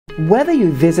Whether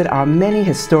you visit our many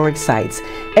historic sites,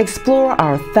 explore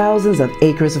our thousands of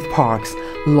acres of parks,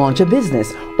 launch a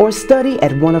business, or study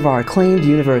at one of our acclaimed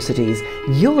universities,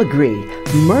 you'll agree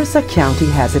Mercer County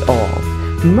has it all.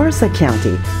 Mercer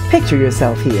County, picture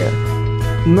yourself here.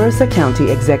 Mercer County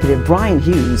Executive Brian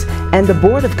Hughes and the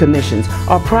Board of Commissions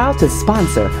are proud to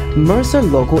sponsor Mercer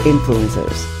Local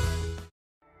Influencers.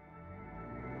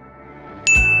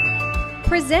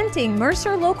 Presenting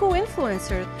Mercer Local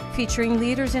Influencers, featuring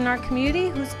leaders in our community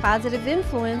whose positive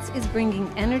influence is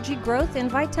bringing energy, growth, and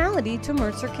vitality to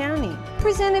Mercer County.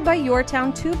 Presented by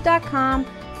YourTownTube.com,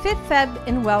 FitFeb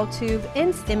and WellTube,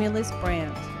 and Stimulus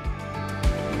Brand.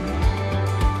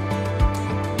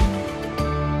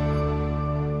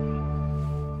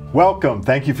 Welcome.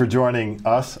 Thank you for joining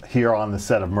us here on the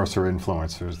set of Mercer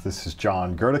Influencers. This is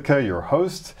John Gertica, your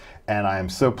host, and I am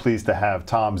so pleased to have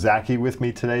Tom Szaky with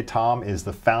me today. Tom is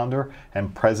the founder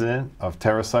and president of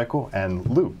Terracycle and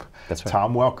Loop. That's right.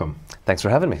 Tom, welcome. Thanks for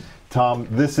having me. Tom,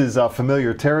 this is a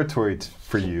familiar territory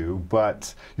for you,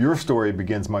 but your story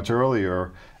begins much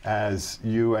earlier as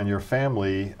you and your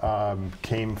family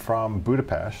came from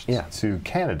Budapest to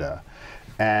Canada.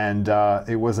 And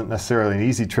it wasn't necessarily an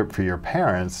easy trip for your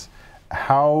parents.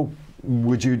 How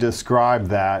would you describe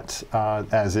that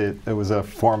as it was a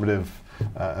formative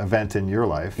event in your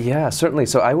life? Yeah, certainly.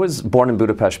 So I was born in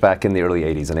Budapest back in the early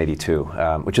 80s, in 82,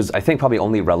 which is, I think, probably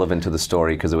only relevant to the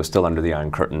story because it was still under the Iron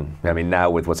Curtain. I mean,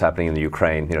 now with what's happening in the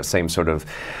Ukraine, you know, same sort of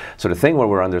thing where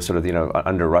we're under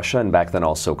under Russia, and back then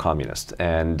also communist.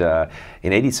 And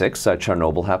in 86,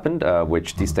 Chernobyl happened,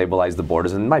 which destabilized the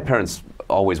borders. And my parents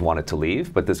always wanted to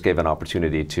leave, but this gave an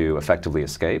opportunity to effectively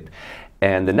escape.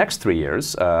 And the next 3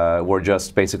 years were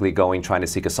just basically trying to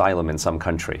seek asylum in some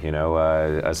country, you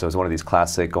know. So it was one of these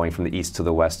classic going from the east to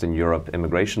the west in Europe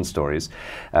immigration stories.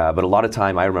 But a lot of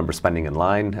time I remember spending in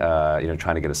line, you know,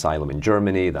 trying to get asylum in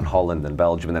Germany, then Holland, then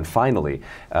Belgium, and then finally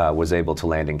was able to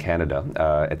land in Canada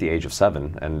at the age of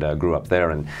 7 and grew up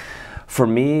there. And for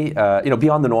me, you know,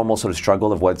 beyond the normal sort of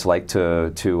struggle of what it's like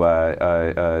to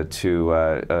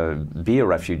be a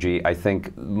refugee, I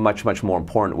think much more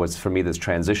important was for me this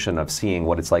transition of seeing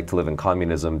what it's like to live in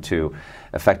communism to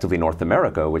effectively North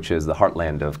America, which is the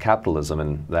heartland of capitalism,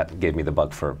 and that gave me the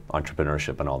bug for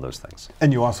entrepreneurship and all those things.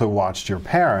 And you also watched your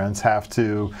parents have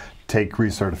to take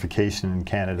recertification in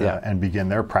Canada and begin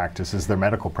their practices, their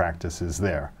medical practices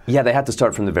there. Yeah, they had to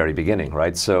start from the very beginning,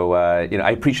 right? So, you know,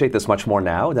 I appreciate this much more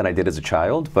now than I did as a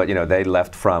child, but, you know, they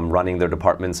left from running their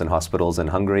departments in hospitals in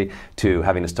Hungary to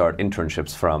having to start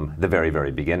internships from the very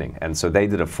beginning. And so they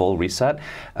did a full reset.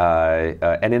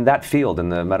 And in that field, in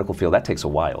the medical field, that takes a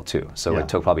while too. So it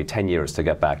took probably 10 years to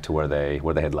get back to where they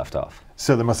had left off.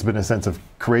 So there must have been a sense of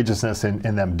courageousness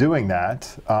in them doing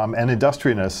that, and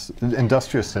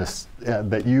industriousness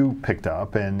that you picked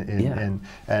up, and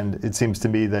it seems to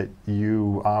me that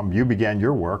you began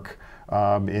your work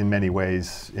in many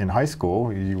ways in high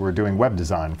school. You were doing web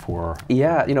design for...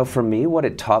 Yeah, you know, for me, what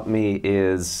it taught me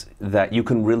is that you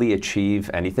can really achieve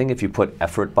anything if you put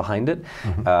effort behind it.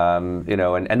 You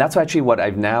know, and that's actually what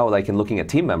I've now, like in looking at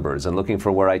team members and looking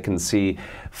for where I can see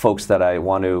folks that I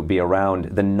want to be around,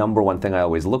 the number one thing I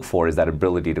always look for is that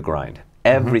ability to grind.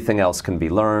 Everything else can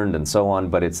be learned and so on,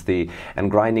 but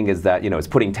and grinding is that, you know, it's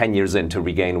putting 10 years in to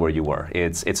regain where you were.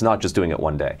 It's not just doing it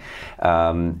one day.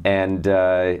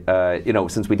 You know,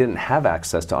 since we didn't have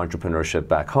access to entrepreneurship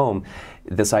back home,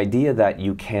 this idea that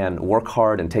you can work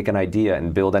hard and take an idea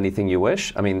and build anything you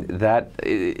wish, I mean, that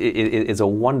is a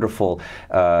wonderful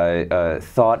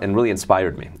thought and really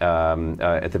inspired me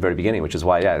at the very beginning, which is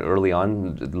why, early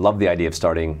on, loved the idea of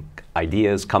starting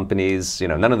ideas, companies. You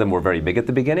know, none of them were very big at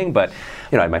the beginning, but,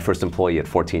 you know, I had my first employee at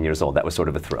 14 years old. That was sort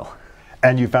of a thrill.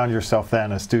 And you found yourself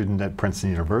then a student at Princeton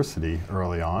University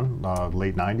early on,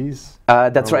 late 90s?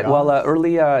 That's right. Well,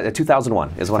 early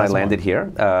 2001 is when I landed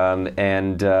here. You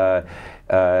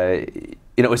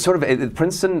know, it was sort of,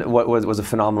 Princeton was a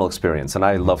phenomenal experience, and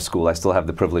I love school. I still have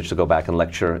the privilege to go back and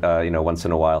lecture, you know, once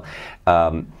in a while.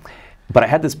 But I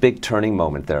had this big turning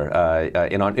moment there.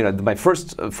 You know, my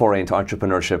first foray into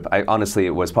entrepreneurship, honestly, it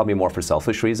was probably more for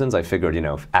selfish reasons. I figured, you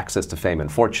know, access to fame and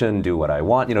fortune, do what I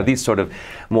want, you know, these sort of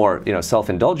more, you know,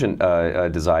 self-indulgent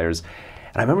desires.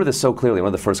 And I remember this so clearly. One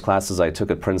of the first classes I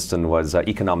took at Princeton was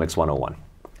Economics 101.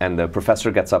 And the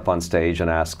professor gets up on stage and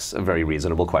asks a very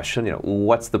reasonable question, you know,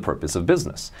 what's the purpose of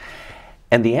business?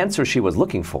 And the answer she was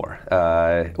looking for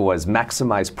was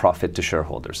maximize profit to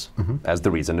shareholders as the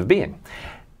reason of being.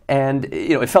 And, you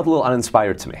know, it felt a little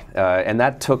uninspired to me. And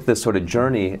that took this sort of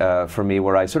journey for me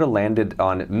where I sort of landed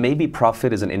on maybe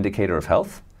profit is an indicator of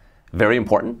health, very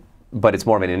important, but it's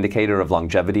more of an indicator of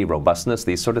longevity, robustness,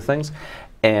 these sort of things.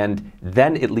 And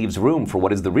then it leaves room for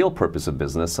what is the real purpose of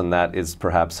business, and that is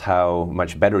perhaps how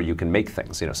much better you can make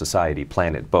things, society,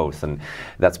 planet, both. And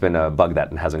that's been a bug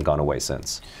that hasn't gone away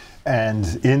since.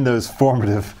 And in those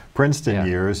formative Princeton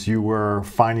years, you were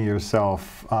finding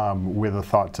yourself with a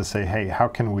thought to say, hey, how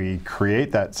can we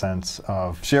create that sense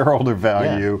of shareholder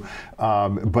value,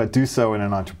 but do so in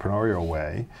an entrepreneurial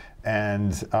way?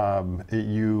 And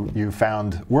you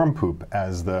found worm poop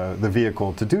as the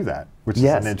vehicle to do that, which is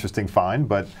an interesting find,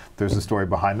 but there's a story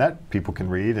behind that people can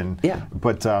read. And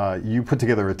but you put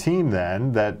together a team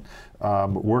then that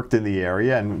worked in the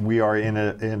area, and we are in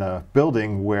a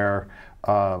building where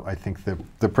I think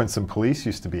the Princeton police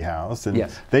used to be housed, and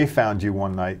they found you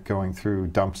one night going through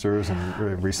dumpsters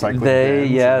and recycling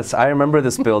bins. Yes, I remember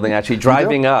this building actually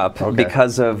driving up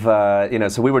because of,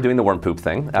 so we were doing the worm poop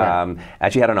thing.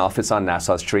 Actually had an office on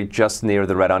Nassau Street just near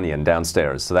the Red Onion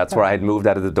downstairs. So that's where I had moved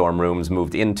out of the dorm rooms,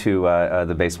 moved into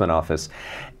the basement office.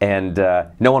 And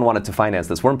no one wanted to finance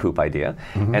this worm poop idea.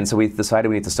 And so we decided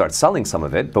we need to start selling some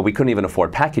of it, but we couldn't even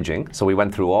afford packaging. So we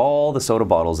went through all the soda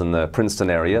bottles in the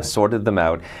Princeton area, sorted them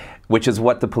out, which is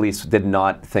what the police did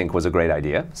not think was a great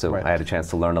idea. So I had a chance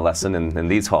to learn a lesson in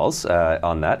these halls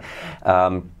on that.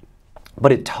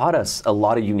 But it taught us a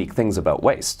lot of unique things about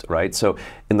waste, right? So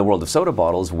in the world of soda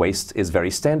bottles, waste is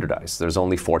very standardized. There's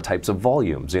only 4 types of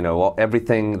volumes.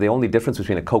 Everything, the only difference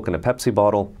between a Coke and a Pepsi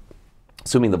bottle,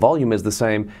 assuming the volume is the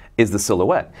same, is the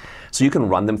silhouette. So you can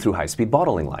run them through high-speed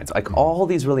bottling lines. Like all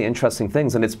these really interesting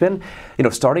things. And it's been,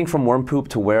 starting from worm poop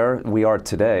to where we are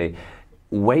today,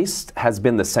 waste has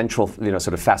been the central, sort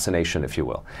of fascination, if you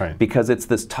will. Because it's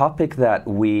this topic that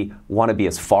we want to be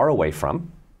as far away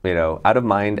from, out of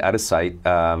mind, out of sight,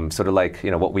 sort of like,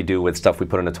 what we do with stuff we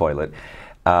put in a toilet.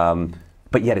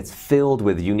 But yet it's filled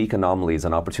with unique anomalies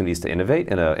and opportunities to innovate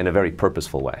in a very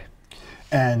purposeful way.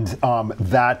 And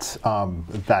that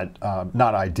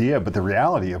not idea, but the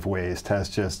reality of waste has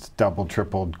just doubled,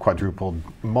 tripled, quadrupled,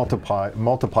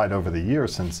 multiplied over the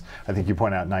years since, I think you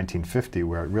point out, 1950,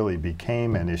 where it really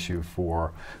became an issue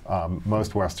for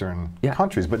most Western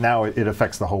countries. But now it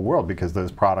affects the whole world because those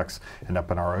products end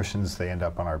up in our oceans, they end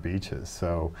up on our beaches.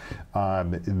 So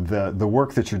the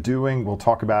work that you're doing, we'll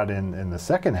talk about in the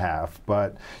second half,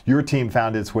 but your team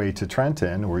found its way to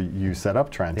Trenton, where you set up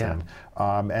Trenton.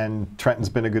 And Trenton's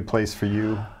been a good place for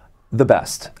you? The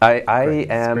best. I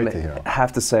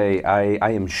have to say, I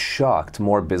am shocked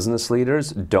more business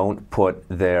leaders don't put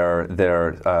their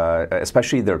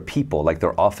especially their people, like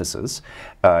their offices,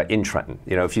 in Trenton.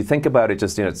 If you think about it,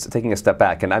 just it's taking a step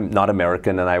back, and I'm not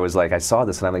American, and I was like, I saw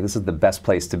this, and I'm like, this is the best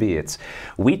place to be.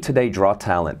 We today draw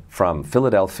talent from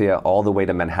Philadelphia all the way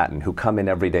to Manhattan who come in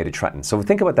every day to Trenton. So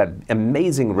think about that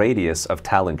amazing radius of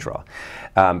talent draw.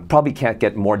 Probably can't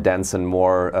get more dense and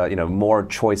more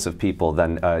choice of people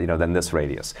than this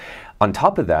radius. On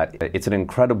top of that, it's an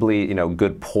incredibly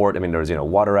good port. I mean, there's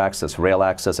water access, rail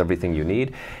access, everything you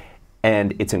need.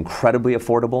 And it's incredibly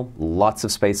affordable, lots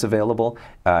of space available.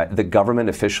 The government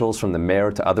officials, from the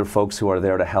mayor to other folks who are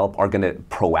there to help, are going to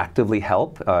proactively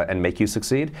help and make you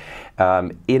succeed.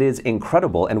 It is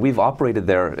incredible, and we've operated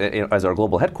there as our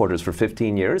global headquarters for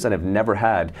 15 years and have never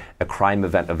had a crime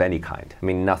event of any kind. I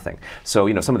mean, nothing. So,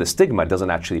 some of the stigma doesn't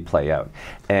actually play out.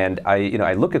 And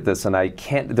I look at this and I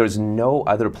can't, there's no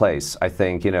other place, I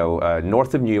think,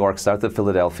 north of New York, south of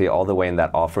Philadelphia, all the way in that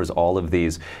offers all of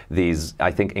these, I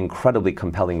think, incredibly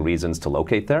compelling reasons to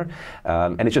locate there.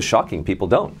 And it's just shocking people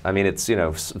don't. I mean, it's,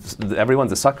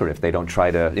 everyone's a sucker if they don't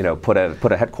try to, put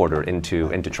a headquarter into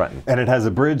Trenton. And it has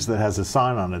a bridge that has a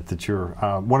sign on it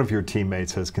that one of your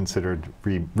teammates has considered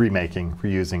remaking,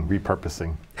 reusing,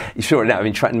 repurposing. Sure. Now, I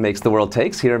mean, Trenton makes, the world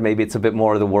takes. Here, maybe it's a bit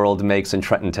more the world makes and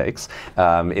Trenton takes,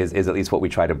 is at least what we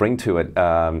try to bring to it.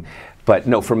 But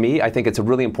no, for me, I think it's a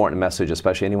really important message,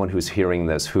 especially anyone who's hearing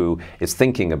this, who is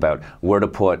thinking about where to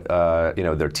put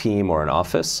their team or an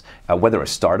office, whether a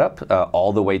startup,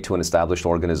 all the way to an established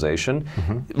organization.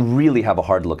 Really have a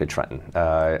hard look at Trenton.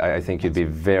 I think you'd be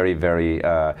very, very,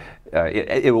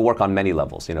 it will work on many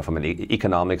levels, from an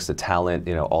economics to talent,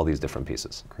 all these different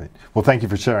pieces. Great. Well, thank you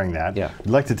for sharing that. Yeah.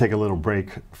 We'd like to take a little break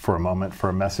for a moment for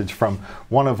a message from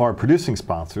one of our producing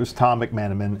sponsors, Tom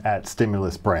McManaman at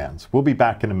Stimulus Brands. We'll be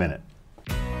back in a minute.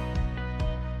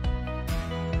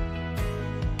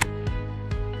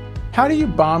 How do you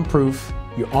bomb-proof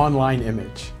your online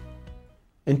image?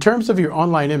 In terms of your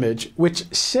online image, which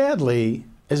sadly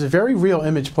is a very real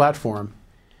image platform,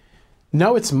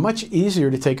 know it's much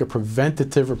easier to take a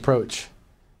preventative approach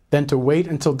than to wait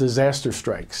until disaster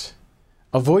strikes.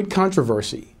 Avoid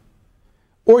controversy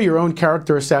or your own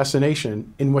character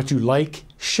assassination in what you like,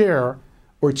 share,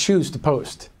 or choose to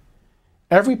post.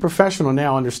 Every professional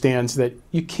now understands that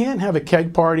you can't have a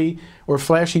keg party or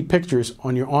flashy pictures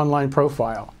on your online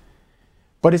profile.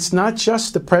 But it's not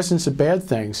just the presence of bad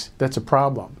things that's a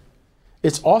problem.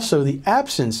 It's also the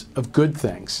absence of good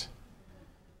things.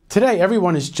 Today,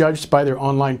 everyone is judged by their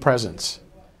online presence.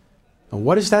 And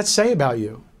what does that say about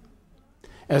you?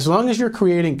 As long as you're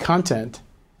creating content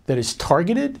that is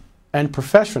targeted and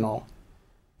professional,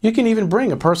 you can even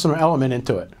bring a personal element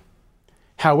into it.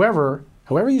 However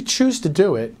you choose to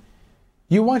do it,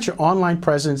 you want your online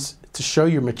presence to show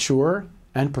you're mature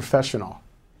and professional,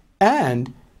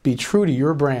 and be true to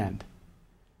your brand.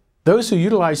 Those who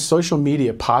utilize social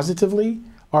media positively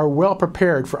are well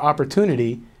prepared for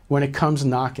opportunity when it comes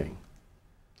knocking.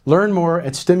 Learn more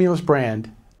at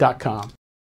stimulusbrand.com.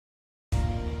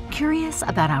 Curious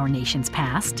about our nation's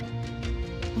past?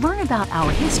 Learn about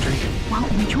our history while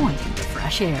enjoying the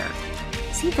fresh air.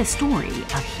 See the story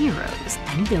of heroes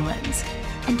and villains.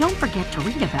 And don't forget to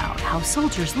read about how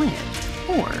soldiers lived,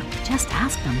 or just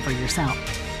ask them for yourself.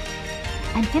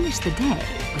 And finish the day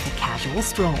with a casual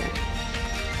stroll.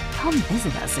 Come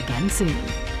visit us again soon.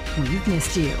 We've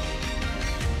missed you.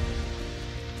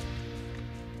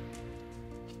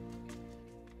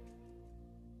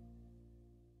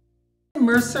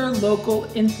 Mercer Local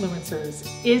Influencers.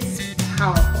 It's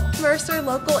powerful. Mercer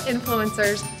Local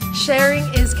Influencers. Sharing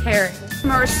is caring.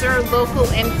 Mercer Local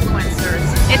Influencers.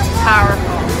 It's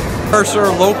powerful. Mercer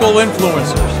Local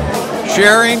Influencers.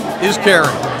 Sharing is caring.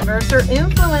 Mercer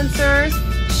Influencers.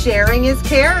 Sharing is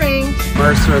caring.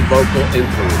 Mercer Local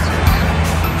Influencers.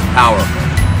 Powerful.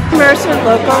 Mercer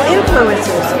Local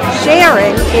Influencers.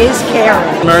 Sharing is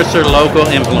caring. Mercer Local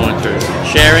Influencers.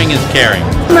 Sharing is caring.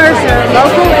 Mercer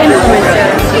Local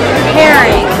Influencers.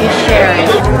 Caring is sharing.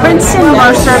 Princeton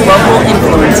Mercer Local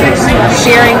Influencers.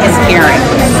 Sharing is caring.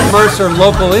 Mercer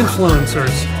Local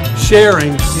Influencers.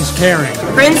 Sharing is caring.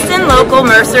 Princeton Local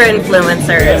Mercer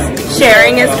Influencers.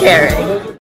 Sharing is caring.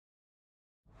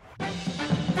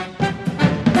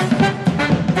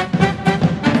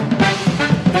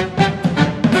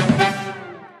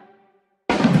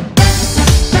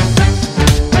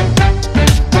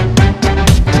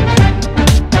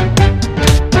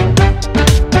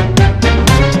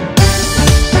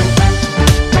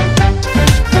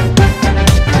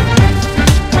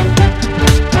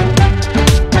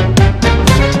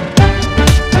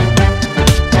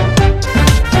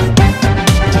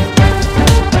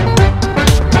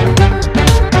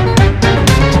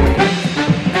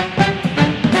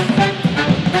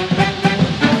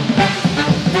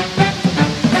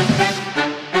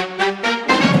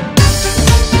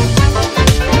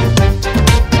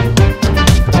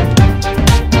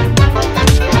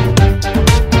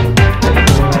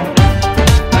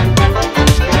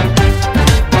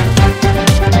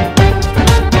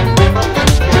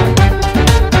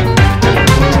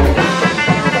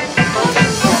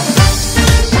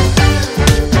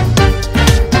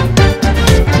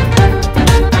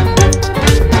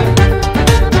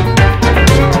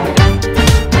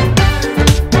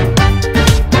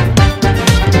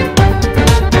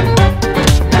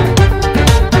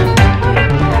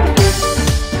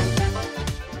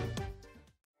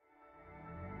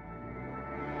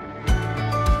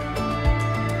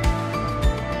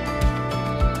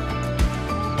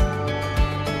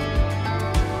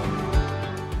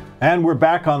 And we're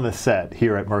back on the set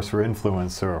here at Mercer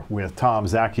Influencer with Tom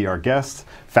Szaky, our guest,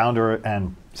 founder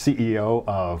and CEO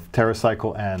of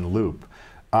Terracycle and Loop.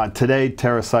 Today,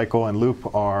 Terracycle and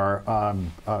Loop are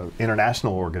an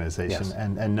international organization, yes,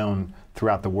 and known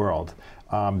throughout the world.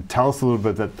 Tell us a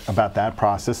little bit about that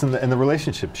process and the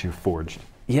relationships you've forged.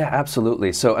 Yeah,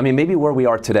 absolutely. So, I mean, maybe where we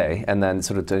are today, and then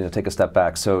sort of to, take a step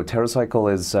back. So,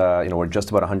 Terracycle is, we're just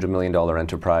about a $100 million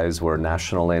enterprise. We're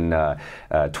national in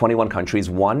 21 countries.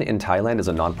 One in Thailand is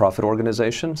a nonprofit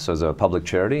organization, so it's a public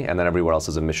charity, and then everywhere else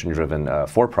is a mission-driven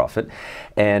for-profit.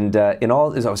 And in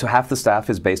all, so half the staff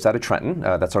is based out of Trenton.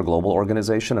 That's our global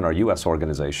organization and our U.S.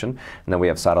 organization. And then we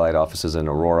have satellite offices in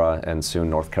Aurora and soon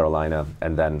North Carolina,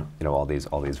 and then all these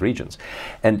regions.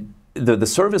 And the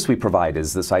service we provide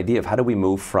is this idea of how do we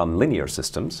move from linear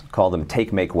systems, call them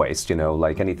take, make, waste,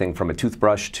 like anything from a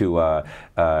toothbrush to a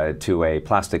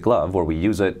plastic glove where we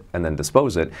use it and then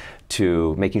dispose it,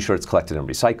 to making sure it's collected and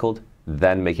recycled,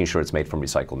 then making sure it's made from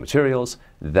recycled materials,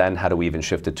 then how do we even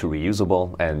shift it to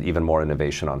reusable, and even more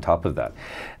innovation on top of that.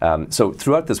 So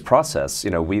throughout this process,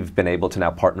 we've been able to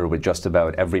now partner with just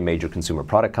about every major consumer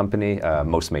product company,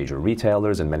 most major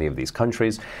retailers in many of these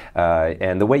countries.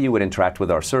 And the way you would interact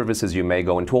with our service is you may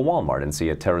go into a Walmart and see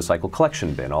a TerraCycle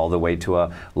collection bin, all the way to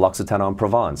a L'Occitane en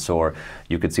Provence, or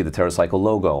you could see the TerraCycle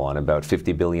logo on about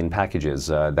 50 billion packages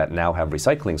that now have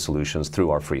recycling solutions through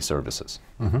our free services.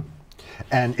 Mm-hmm.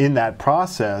 And in that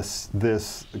process,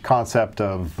 this concept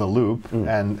of the loop,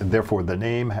 and therefore the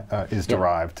name is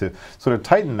derived to sort of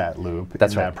tighten that loop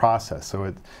that process.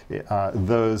 So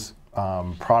those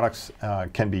products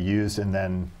can be used, and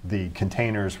then the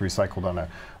containers recycled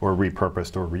or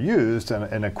repurposed or reused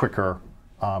in a quicker,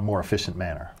 more efficient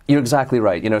manner. You're exactly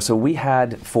right. So we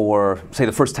had, for say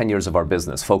the first 10 years of our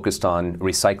business, focused on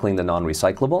recycling the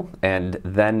non-recyclable, and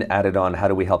then added on how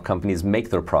do we help companies make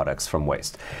their products from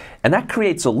waste. And that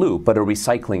creates a loop, but a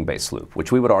recycling-based loop,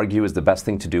 which we would argue is the best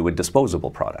thing to do with disposable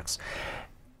products.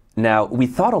 Now, we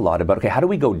thought a lot about, okay, how do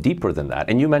we go deeper than that?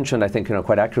 And you mentioned, I think,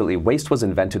 quite accurately, waste was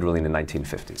invented really in the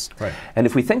 1950s. Right. And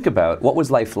if we think about what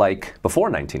was life like before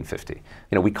 1950,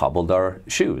 we cobbled our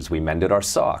shoes, we mended our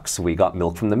socks, we got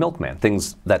milk from the milkman,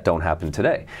 things that don't happen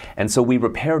today. And so we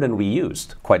repaired and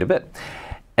reused quite a bit.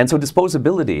 And so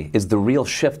disposability is the real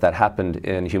shift that happened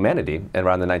in humanity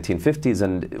around the 1950s,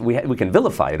 and we can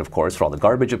vilify it, of course, for all the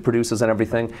garbage it produces and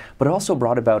everything, but it also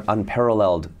brought about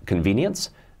unparalleled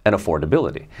convenience and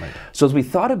affordability. Right. So as we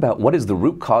thought about what is the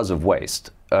root cause of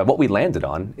waste, what we landed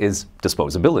on is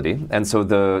disposability. And so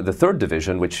the third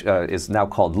division, which is now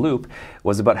called Loop,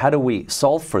 was about how do we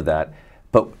solve for that,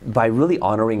 but by really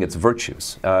honoring its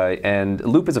virtues. And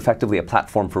Loop is effectively a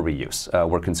platform for reuse,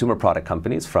 where consumer product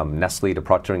companies from Nestle to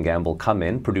Procter & Gamble come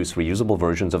in, produce reusable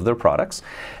versions of their products,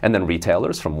 and then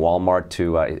retailers from Walmart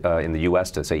to, in the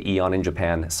US, to say Eon in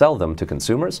Japan, sell them to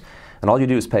consumers. And all you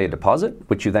do is pay a deposit,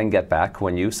 which you then get back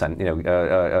when you send,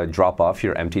 drop off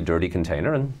your empty, dirty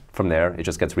container, and from there it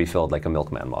just gets refilled like a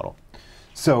milkman model.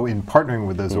 So in partnering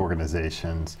with those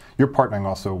organizations, you're partnering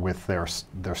also with their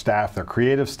staff, their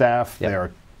creative staff,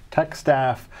 their tech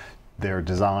staff, their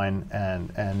design,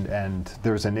 and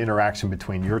there's an interaction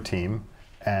between your team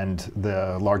and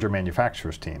the larger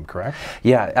manufacturer's team, correct?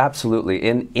 Yeah, absolutely.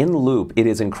 In Loop, it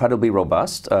is incredibly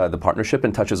robust, the partnership,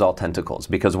 and touches all tentacles,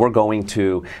 because we're going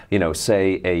to,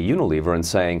 say a Unilever and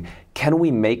saying, can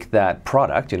we make that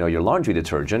product, your laundry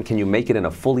detergent, can you make it in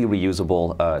a fully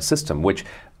reusable system, which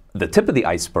the tip of the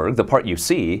iceberg, the part you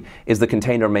see, is the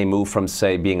container may move from,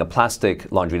 say, being a plastic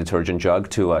laundry detergent jug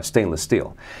to a stainless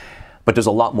steel. But there's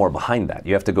a lot more behind that.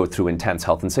 You have to go through intense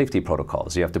health and safety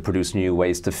protocols. You have to produce new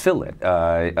ways to fill it.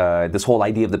 This whole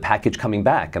idea of the package coming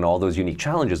back and all those unique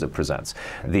challenges it presents.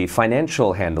 The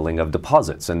financial handling of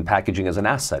deposits and packaging as an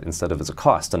asset instead of as a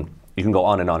cost. And you can go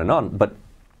on and on and on. But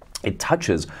it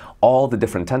touches all the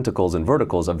different tentacles and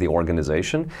verticals of the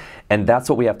organization, and that's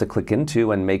what we have to click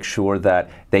into and make sure that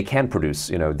they can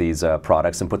produce, these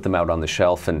products and put them out on the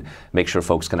shelf and make sure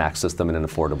folks can access them in an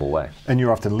affordable way. And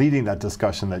you're often leading that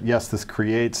discussion that yes, this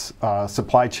creates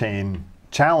supply chain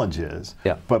challenges,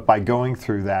 but by going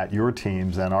through that, your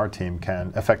teams and our team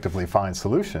can effectively find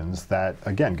solutions that,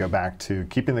 again, go back to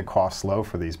keeping the costs low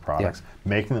for these products,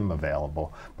 making them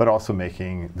available, but also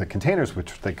making the containers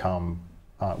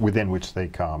within which they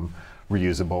come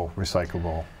reusable,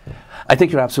 recyclable. I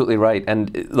think you're absolutely right.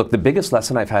 And look, the biggest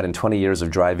lesson I've had in 20 years of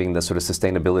driving the sort of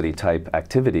sustainability type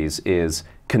activities is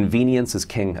convenience is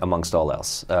king amongst all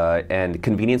else. And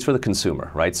convenience for the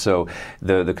consumer, right? So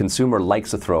the consumer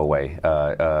likes a throwaway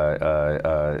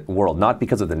world, not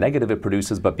because of the negative it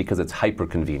produces, but because it's hyper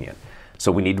convenient.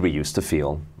 So we need reuse to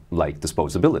feel like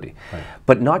disposability. Right.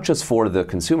 But not just for the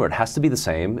consumer, it has to be the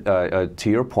same, to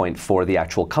your point, for the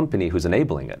actual company who's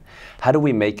enabling it. How do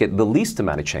we make it the least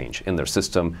amount of change in their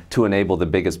system to enable the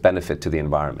biggest benefit to the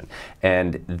environment?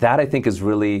 And that, I think, is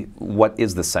really what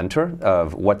is the center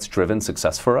of what's driven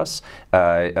success for us,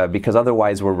 because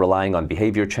otherwise we're relying on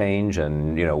behavior change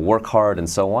and work hard and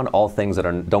so on, all things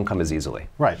that don't come as easily.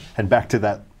 Right, and back to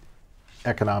that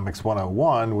Economics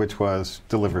 101, which was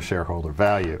deliver shareholder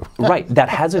value. Right, that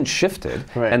hasn't shifted.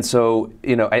 Right. And so,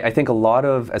 I think a lot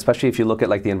of, especially if you look at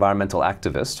like the environmental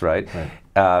activists, right?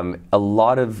 A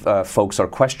lot of folks are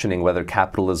questioning whether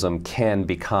capitalism can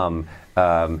become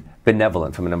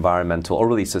benevolent from an environmental, or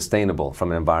really sustainable from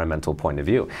an environmental point of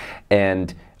view.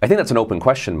 And I think that's an open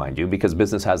question, mind you, because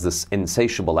business has this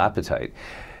insatiable appetite.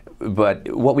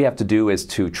 what we have to do is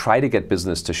to try to get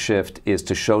business to shift, is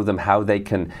to show them how they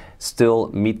can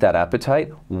still meet that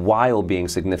appetite while being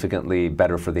significantly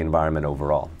better for the environment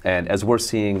overall. And as we're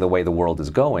seeing the way the world is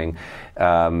going,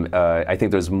 I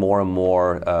think there's more and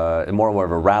more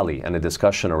of a rally and a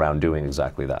discussion around doing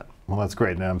exactly that. Well, that's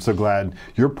great, and I'm so glad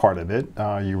you're part of it.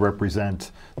 You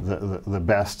represent the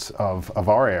best of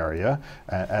our area,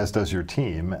 as does your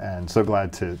team, and so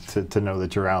glad to know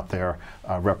that you're out there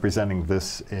representing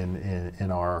this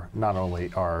in our, not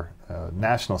only our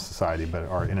national society, but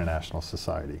our international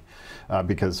society.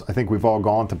 Because I think we've all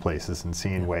gone to places and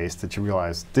seen waste that you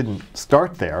realize didn't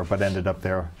start there, but ended up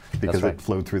there because it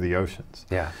flowed through the oceans.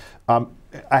 Yeah.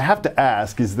 I have to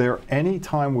ask, is there any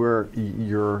time where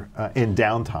you're in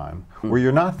downtime where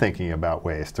you're not thinking about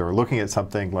waste or looking at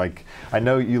something like, I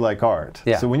know you like art.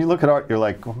 Yeah. So when you look at art, you're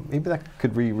like, well, maybe that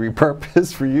could be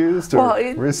repurposed, reused, or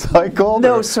recycled?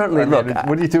 No, certainly. Look,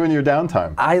 what do you do in your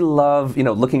downtime? I love,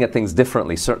 looking at things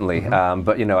differently, certainly.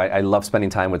 But, I love spending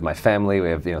time with my family. We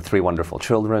have, 3 wonderful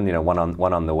children, one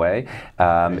on the way.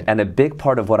 And a big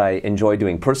part of what I enjoy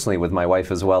doing personally with my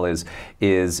wife as well is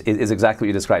exactly what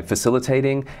you described,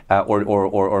 facilitating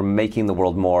or making the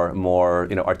world more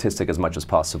artistic as much as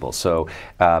possible. So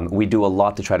we do a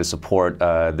lot to try to support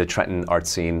the Trenton art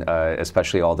scene,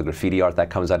 especially all the graffiti art that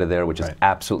comes out of there, which is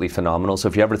absolutely phenomenal. So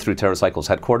if you're ever through TerraCycle's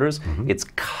headquarters, it's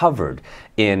covered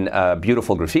in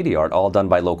beautiful graffiti art, all done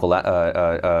by local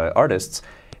artists.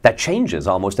 That changes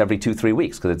almost every 2-3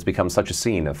 weeks because it's become such a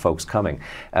scene of folks coming.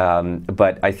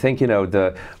 But I think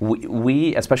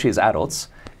we, especially as adults,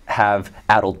 have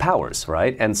adult powers,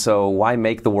 right? And so why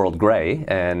make the world gray,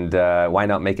 and why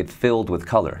not make it filled with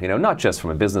color? Not just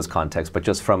from a business context, but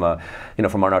just from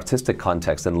from an artistic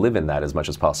context, and live in that as much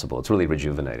as possible. It's really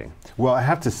rejuvenating. Well, I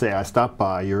have to say, I stopped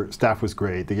by. Your staff was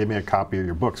great. They gave me a copy of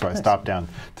your book, so I stopped down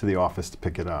to the office to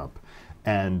pick it up.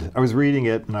 And I was reading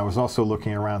it, and I was also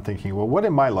looking around thinking, well, what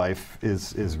in my life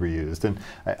is reused? And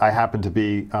I happened to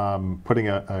be putting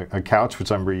a couch,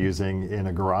 which I'm reusing, in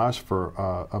a garage for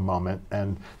a moment,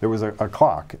 and there was a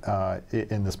clock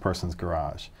in this person's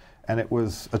garage. And it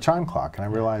was a chime clock, and I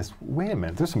realized, wait a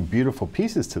minute, there's some beautiful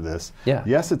pieces to this. Yeah.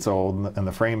 Yes, it's old, and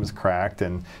the frame is cracked,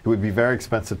 and it would be very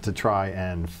expensive to try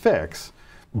and fix.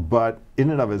 But in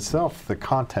and of itself, the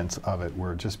contents of it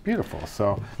were just beautiful.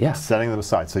 So setting them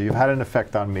aside. So you've had an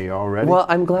effect on me already. Well,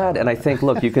 I'm glad. And I think,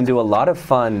 look, you can do a lot of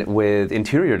fun with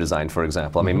interior design, for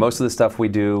example. I mean, most of the stuff we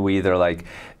do, we either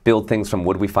build things from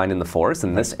wood we find in the forest.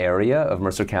 And this area of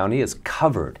Mercer County is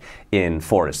covered in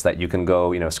forests that you can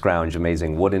go, scrounge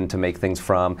amazing wood in to make things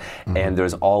from. And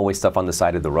there's always stuff on the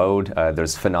side of the road.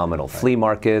 There's phenomenal flea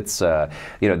markets.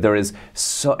 There is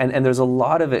and there's a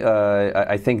lot of,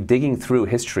 I think, digging through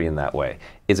history in that way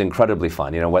is incredibly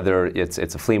fun. Whether it's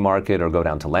a flea market or go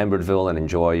down to Lambertville and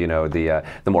enjoy, the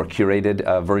more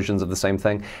curated versions of the same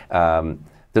thing.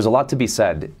 There's a lot to be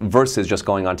said versus just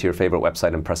going onto your favorite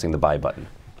website and pressing the buy button.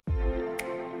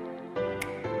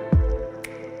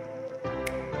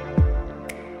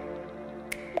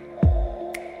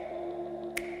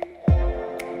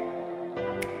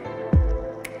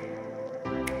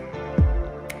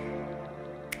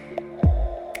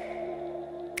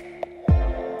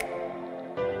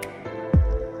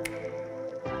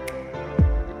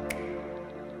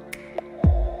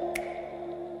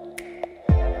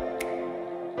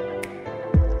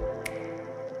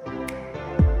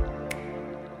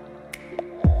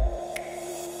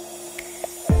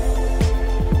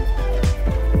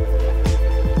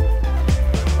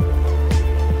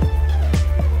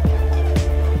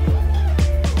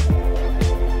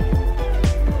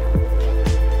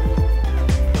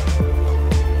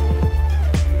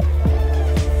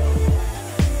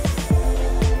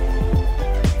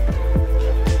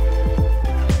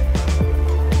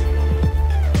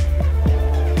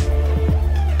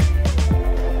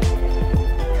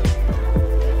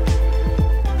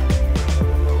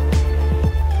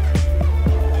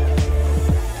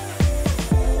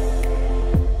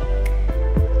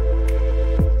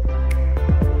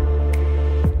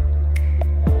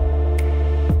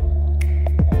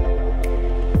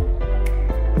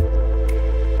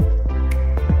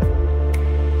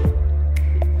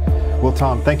 Well,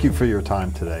 Tom, thank you for your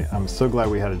time today. I'm so glad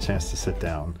we had a chance to sit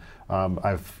down.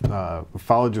 I've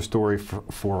followed your story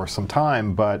for some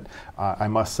time, but I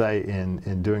must say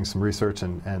in doing some research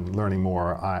and learning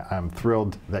more, I'm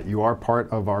thrilled that you are part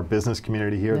of our business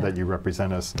community here, that you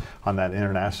represent us on that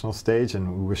international stage,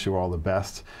 and we wish you all the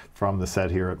best from the set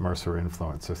here at Mercer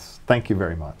Influencers. Thank you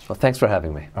very much. Well, thanks for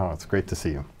having me. Oh, it's great to see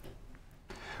you.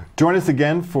 Join us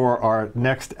again for our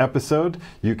next episode.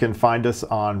 You can find us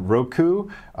on Roku,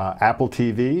 Apple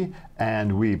TV,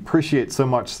 and we appreciate so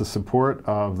much the support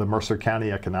of the Mercer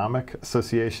County Economic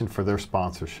Association for their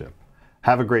sponsorship.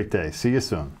 Have a great day. See you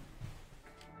soon.